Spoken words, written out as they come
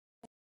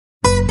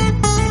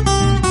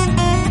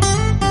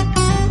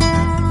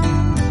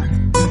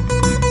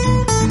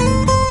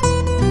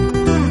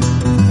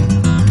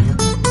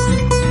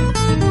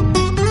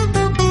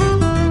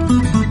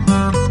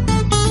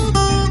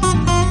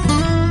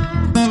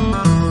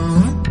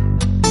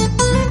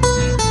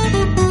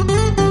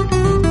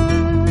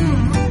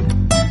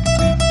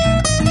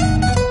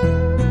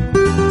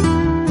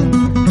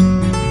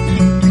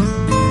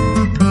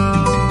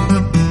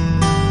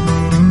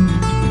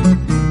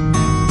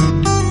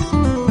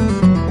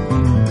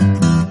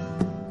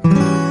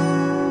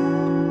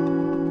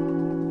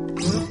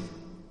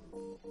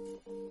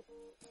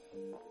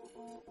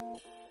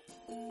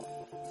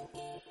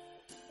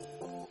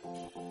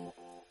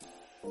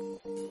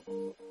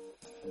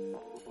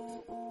Hi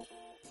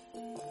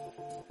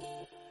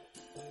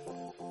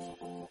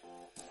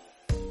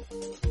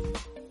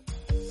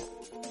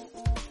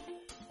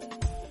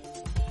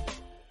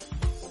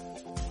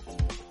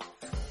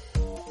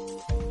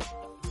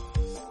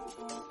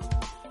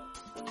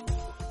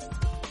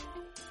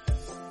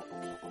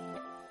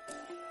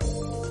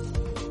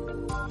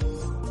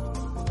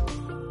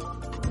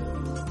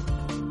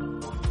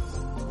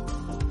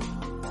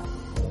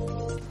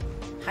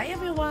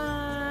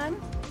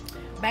everyone!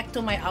 Back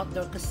to my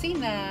outdoor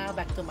kusina,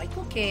 back to my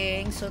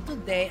cooking. So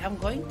today I'm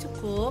going to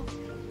cook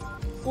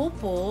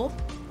upo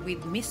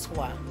with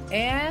miswa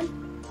and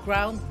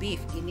ground beef,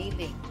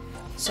 giniling.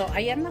 So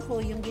ayan na ho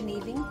yung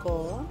giniling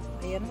ko.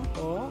 Ayan na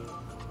ho.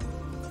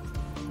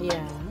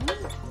 Ayan.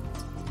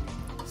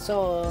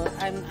 So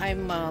I'm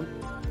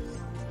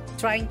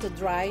trying to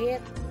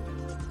dry it.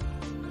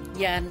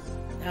 Yan.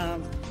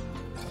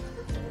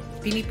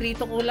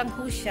 Piniprito ko lang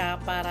po siya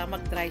para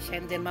mag-dry siya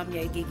and then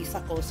mamaya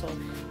igigisa ko. So,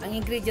 ang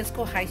ingredients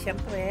ko,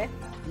 syempre,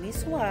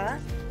 miswa,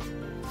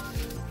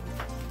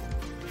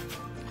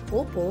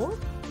 upo,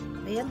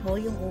 ayan ho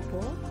yung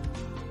upo.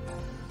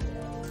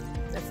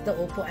 That's the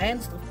upo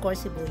and of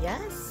course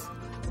sibuyas.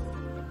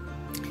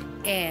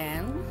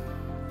 And,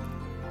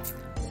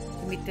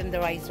 meat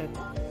tenderizer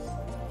ko.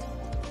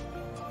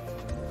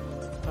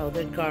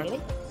 Powdered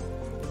garlic.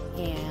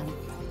 And,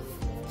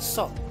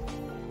 salt.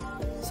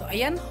 So,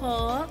 ayan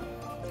ho.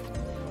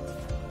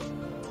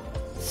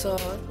 So,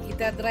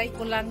 idadry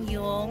ko lang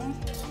yung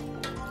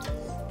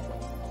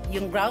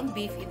ground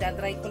beef,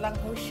 idadry ko lang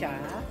ho siya.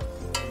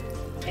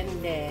 And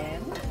then,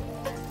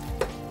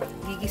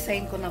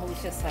 gigisahin ko na ho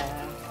siya sa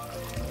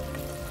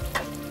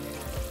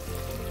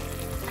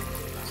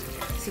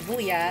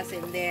sibuyas.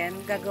 And then,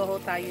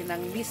 gagawa tayo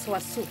ng miswa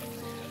soup.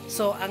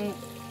 So, ang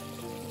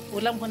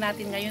ulam ho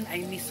natin ngayon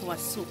ay miswa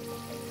soup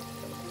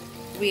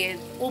with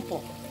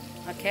upo.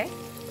 Okay?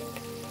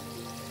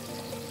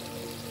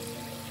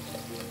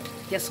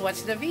 Just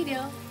watch the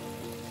video.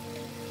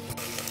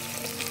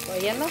 So,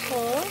 ayan na po.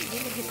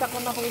 Ginigisa ko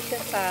na po siya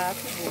sa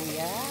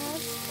sibuyas.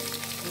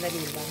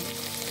 Dali lang.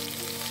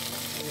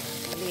 Ayan.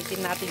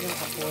 Palitin natin yung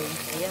apoy.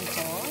 Ayan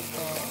po.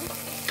 So,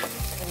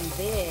 and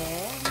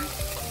then,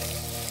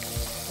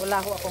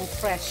 wala ko akong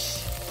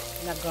fresh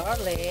na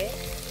garlic.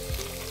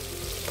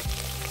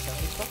 So,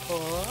 ito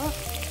po.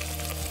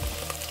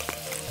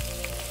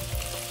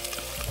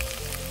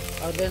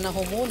 Powder na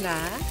ho muna.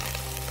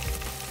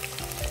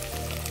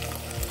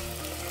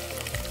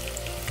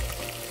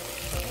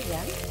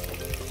 Ayan.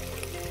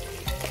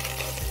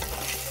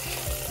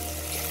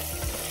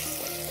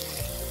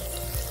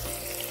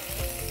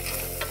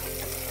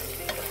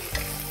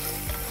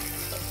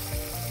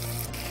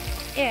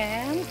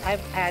 And I've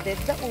added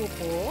the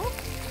upo.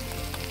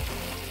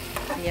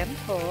 Ayan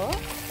po.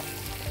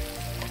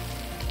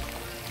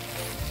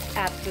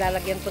 At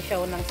lalagyan ko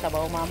siya ng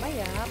sabaw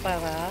mamaya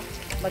para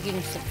maging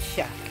soup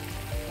siya.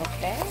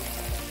 Okay?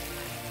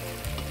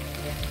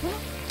 Ayan po.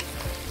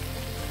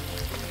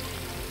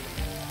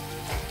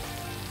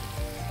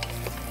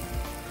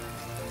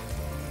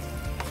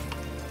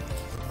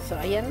 So,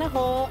 ayan na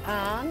ho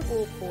ang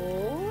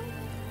upo.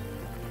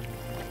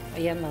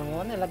 Ayan na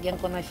ho. Nalagyan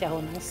ko na siya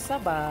ho ng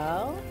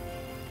sabaw.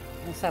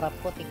 Ang sarap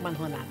ko. Tikman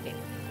ho natin.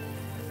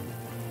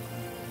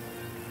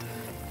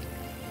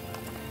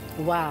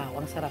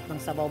 Wow! Ang sarap ng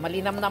sabaw.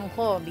 Malinamnam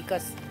ho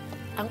because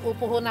ang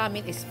upo ho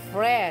namin is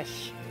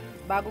fresh.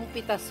 Bagong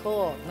pitas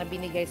ho na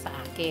binigay sa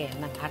akin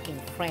ng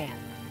aking friend.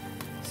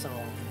 So,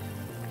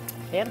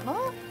 ayan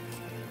ho.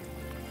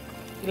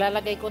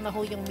 Ilalagay ko na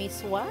ho yung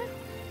miswa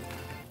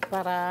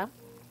para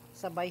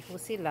sabay ho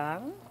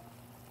silang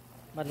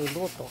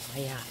maluluto.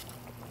 Ayan.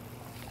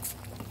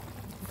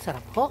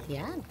 Sarap ho.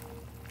 Yan.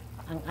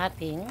 Ang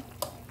ating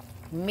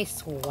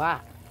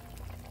miswa.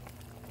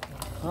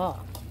 Oh.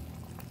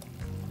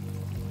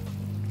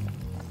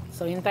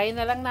 So, hintayin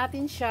na lang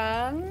natin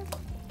siyang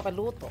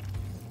paluto.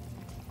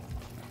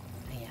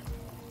 Ayan.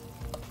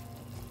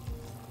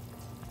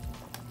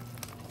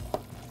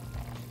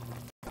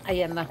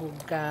 Ayan na ho,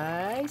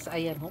 guys.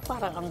 Ayan ho.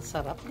 Parang ang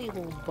sarap, di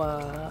ho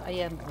ba?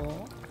 Ayan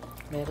ho.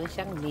 Meron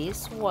siyang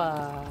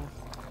miswa.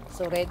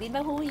 So, ready na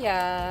ho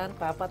yan.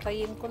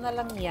 Papatayin ko na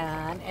lang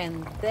yan.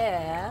 And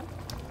then,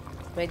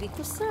 ready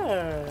to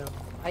serve.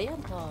 Ayan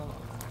ho.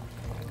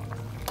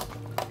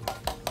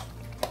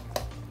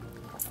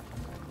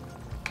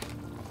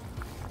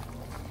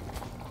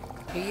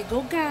 Here you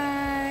go,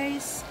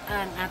 guys.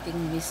 Ang ating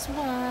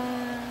miswa.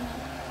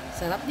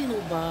 Sarap din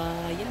ho ba?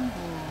 Ayan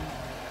ho.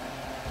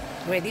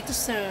 Ready to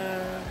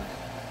serve.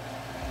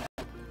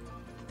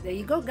 There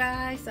you go,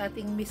 guys,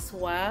 ating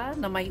miswa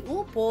na may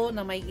upo,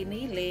 na may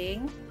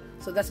giniling.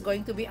 So, that's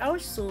going to be our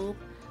soup.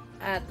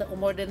 At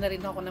umorder na rin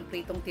ako ng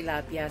pritong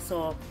tilapia.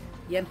 So,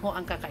 yan ho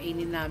ang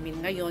kakainin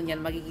namin ngayon. Yan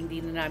magiging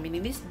dinner namin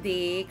ni Miss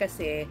Day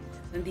kasi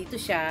nandito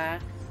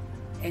siya.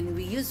 And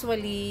we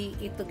usually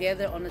eat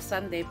together on a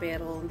Sunday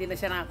pero hindi na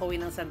siya nakakauwi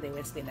ng Sunday,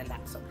 Wednesday na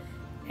lang. So,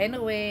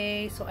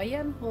 anyway, so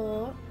ayan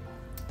ho.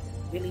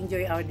 We'll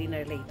enjoy our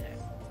dinner later.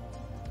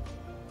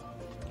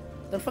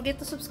 Don't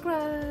forget to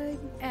subscribe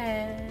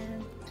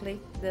and click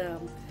the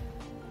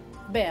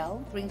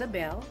bell, ring the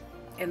bell,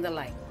 and the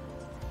like.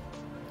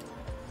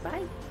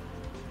 Bye.